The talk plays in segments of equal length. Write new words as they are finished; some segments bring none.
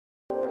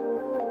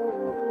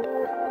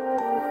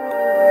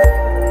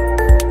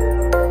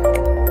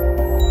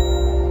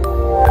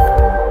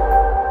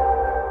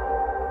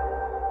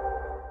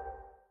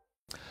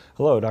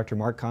Hello, Dr.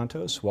 Mark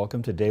Kontos.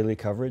 Welcome to Daily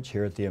Coverage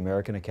here at the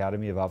American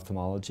Academy of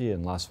Ophthalmology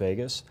in Las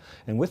Vegas.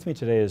 And with me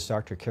today is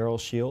Dr. Carol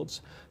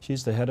Shields.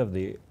 She's the head of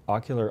the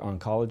Ocular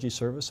Oncology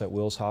Service at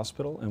Wills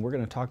Hospital, and we're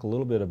going to talk a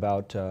little bit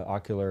about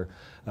ocular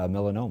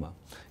melanoma.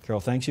 Carol,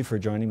 thanks you for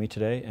joining me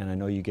today, and I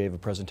know you gave a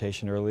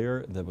presentation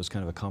earlier that was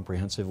kind of a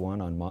comprehensive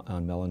one on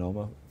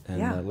melanoma.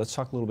 And let's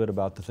talk a little bit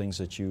about the things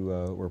that you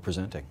were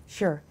presenting.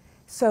 Sure.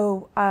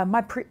 So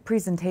my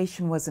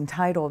presentation was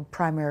entitled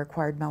Primary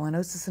Acquired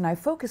Melanosis, and I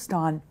focused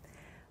on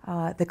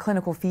the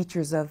clinical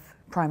features of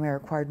primary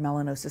acquired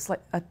melanosis,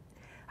 like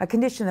a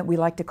condition that we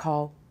like to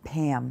call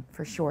PAM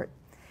for short.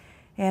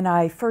 And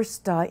I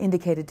first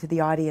indicated to the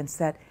audience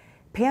that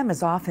PAM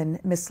is often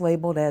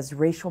mislabeled as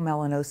racial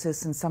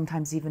melanosis and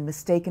sometimes even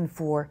mistaken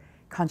for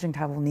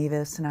conjunctival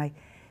nevus, and I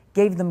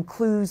gave them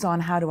clues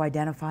on how to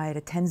identify it.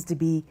 It tends to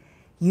be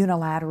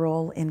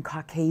unilateral in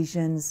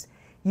Caucasians,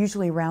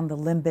 usually around the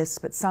limbus,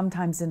 but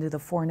sometimes into the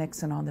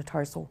fornix and on the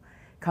tarsal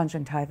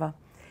conjunctiva.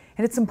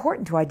 And it's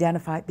important to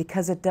identify it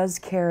because it does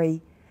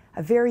carry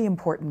a very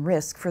important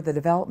risk for the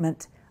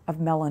development of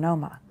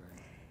melanoma.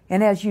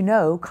 And as you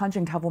know,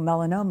 conjunctival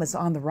melanoma is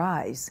on the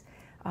rise.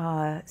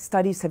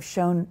 Studies have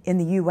shown in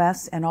the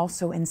US and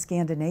also in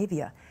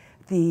Scandinavia,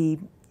 the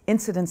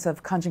incidence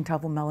of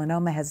conjunctival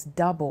melanoma has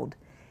doubled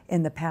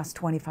in the past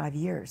 25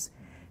 years.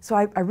 So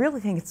I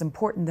really think it's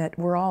important that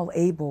we're all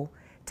able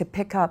to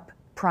pick up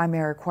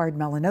primary acquired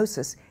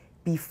melanosis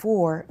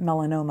before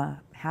melanoma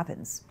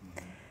happens.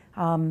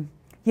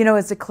 You know,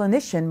 as a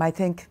clinician, I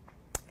think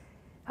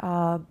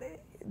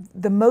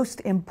the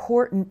most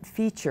important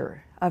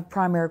feature of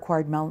primary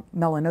acquired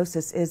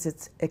melanosis is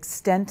its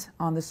extent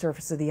on the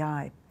surface of the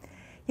eye.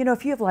 You know,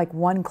 if you have like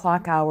 1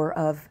 clock hour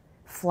of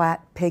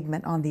flat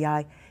pigment on the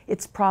eye,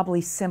 it's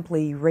probably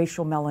simply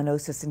racial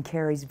melanosis and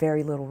carries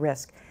very little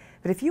risk.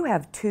 But if you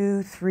have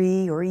 2,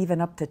 3, or even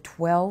up to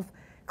 12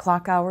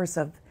 clock hours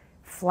of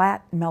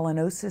flat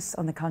melanosis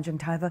on the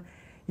conjunctiva,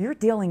 you're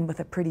dealing with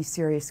a pretty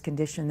serious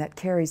condition that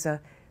carries a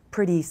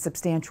pretty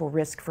substantial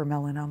risk for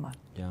melanoma.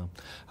 Yeah.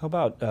 How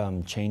about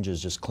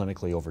changes just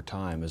clinically over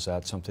time? Is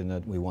that something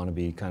that we want to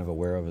be kind of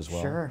aware of as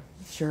well? Sure,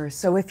 sure.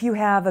 So if you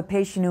have a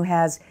patient who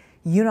has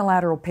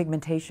unilateral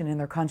pigmentation in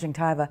their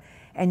conjunctiva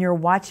and you're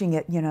watching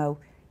it, you know,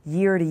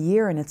 year to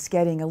year and it's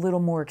getting a little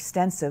more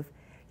extensive,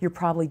 you're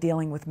probably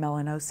dealing with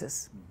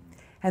melanosis.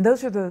 And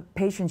those are the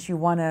patients you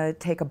want to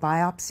take a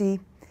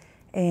biopsy.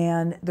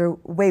 And the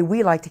way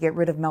we like to get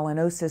rid of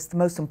melanosis, the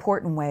most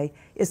important way,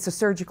 is to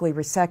surgically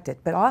resect it.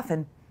 But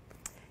often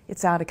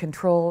it's out of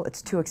control,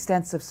 it's too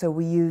extensive, so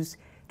we use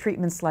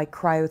treatments like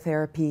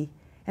cryotherapy,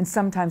 and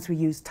sometimes we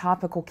use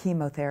topical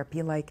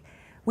chemotherapy, like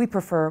we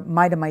prefer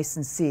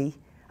mitomycin C,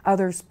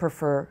 others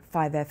prefer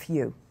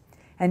 5-FU,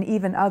 and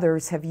even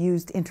others have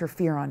used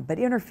interferon. But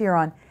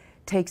interferon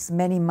takes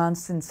many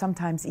months and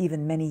sometimes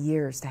even many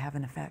years to have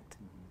an effect.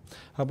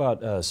 How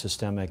about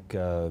systemic,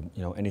 you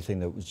know, anything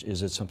that,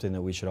 is it something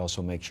that we should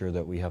also make sure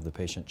that we have the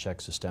patient check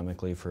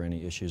systemically for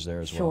any issues there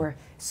as well? Sure.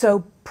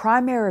 So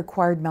primary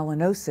acquired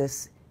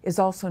melanosis is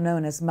also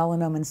known as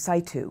melanoma in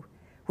situ,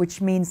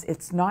 which means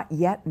it's not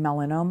yet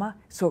melanoma,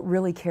 so it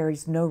really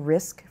carries no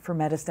risk for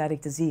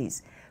metastatic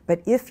disease. But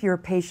if your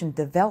patient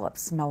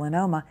develops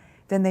melanoma,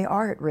 then they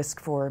are at risk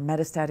for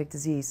metastatic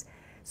disease.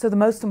 So the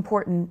most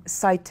important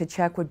site to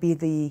check would be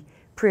the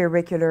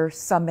preauricular,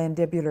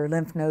 submandibular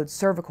lymph nodes,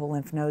 cervical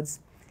lymph nodes.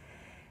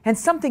 And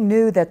something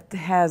new that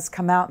has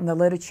come out in the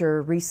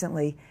literature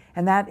recently,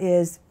 and that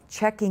is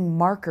checking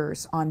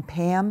markers on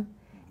PAM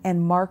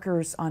and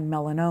markers on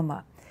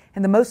melanoma.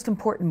 And the most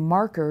important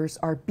markers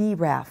are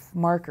BRAF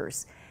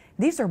markers.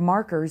 These are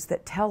markers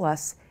that tell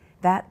us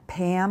that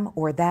PAM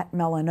or that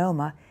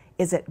melanoma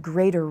is at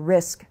greater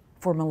risk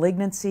for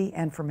malignancy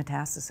and for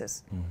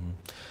metastasis. Mm-hmm.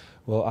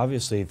 Well,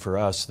 obviously for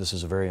us, this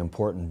is a very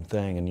important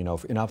thing, and you know,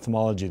 in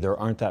ophthalmology, there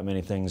aren't that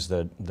many things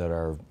that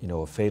are, you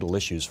know, fatal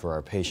issues for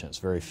our patients,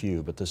 very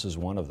few, but this is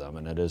one of them,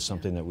 and it is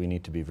something that we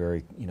need to be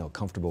very, you know,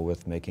 comfortable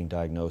with making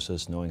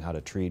diagnosis, knowing how to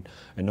treat,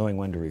 and knowing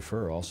when to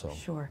refer also.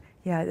 Sure.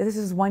 Yeah, this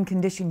is one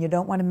condition you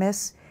don't want to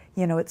miss.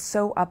 You know, it's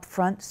so up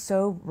front,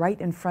 so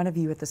right in front of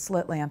you at the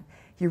slit lamp.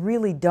 You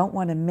really don't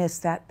want to miss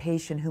that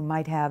patient who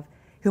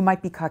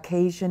might be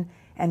Caucasian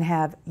and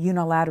have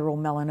unilateral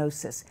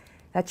melanosis.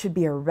 That should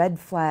be a red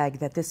flag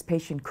that this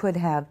patient could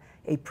have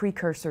a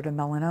precursor to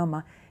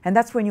melanoma. And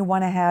that's when you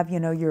want to have,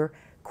 you know, your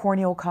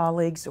corneal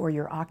colleagues or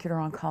your ocular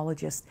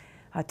oncologist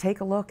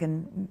take a look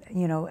and,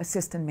 you know,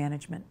 assist in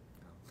management.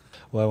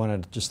 Well, I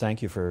want to just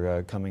thank you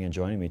for coming and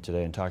joining me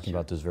today and talking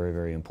about this very,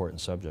 very important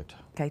subject.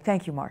 Okay,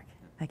 thank you, Mark.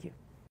 Thank you.